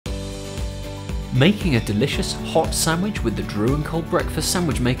Making a delicious hot sandwich with the Drew&Cole Breakfast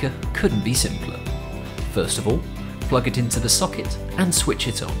Sandwich Maker couldn't be simpler. First of all, plug it into the socket and switch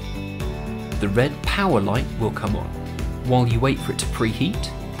it on. The red power light will come on. While you wait for it to preheat,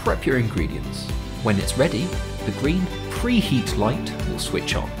 prep your ingredients. When it's ready, the green preheat light will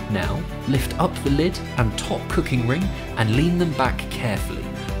switch on. Now, lift up the lid and top cooking ring and lean them back carefully.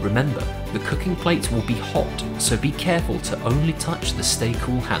 Remember, the cooking plates will be hot, so be careful to only touch the stay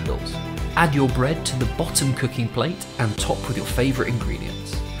cool handles. Add your bread to the bottom cooking plate and top with your favourite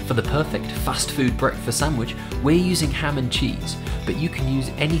ingredients. For the perfect fast food breakfast sandwich, we're using ham and cheese, but you can use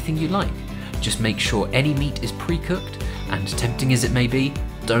anything you like. Just make sure any meat is pre-cooked, and tempting as it may be,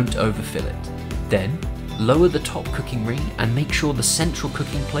 don't overfill it. Then, lower the top cooking ring and make sure the central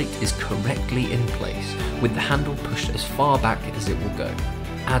cooking plate is correctly in place, with the handle pushed as far back as it will go.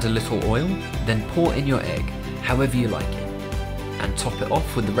 Add a little oil, then pour in your egg, however you like it, and top it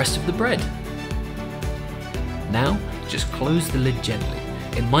off with the rest of the bread. Now, just close the lid gently.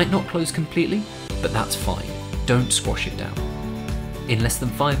 It might not close completely, but that's fine. Don't squash it down. In less than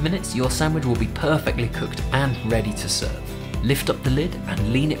 5 minutes, your sandwich will be perfectly cooked and ready to serve. Lift up the lid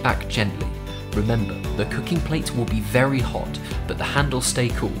and lean it back gently. Remember, the cooking plate will be very hot, but the handles stay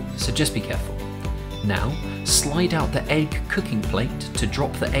cool, so just be careful. Now, slide out the egg cooking plate to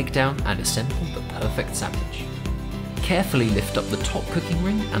drop the egg down and assemble the perfect sandwich. Carefully lift up the top cooking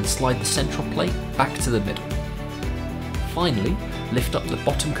ring and slide the central plate back to the middle. Finally, lift up the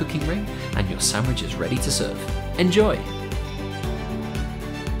bottom cooking ring and your sandwich is ready to serve. Enjoy!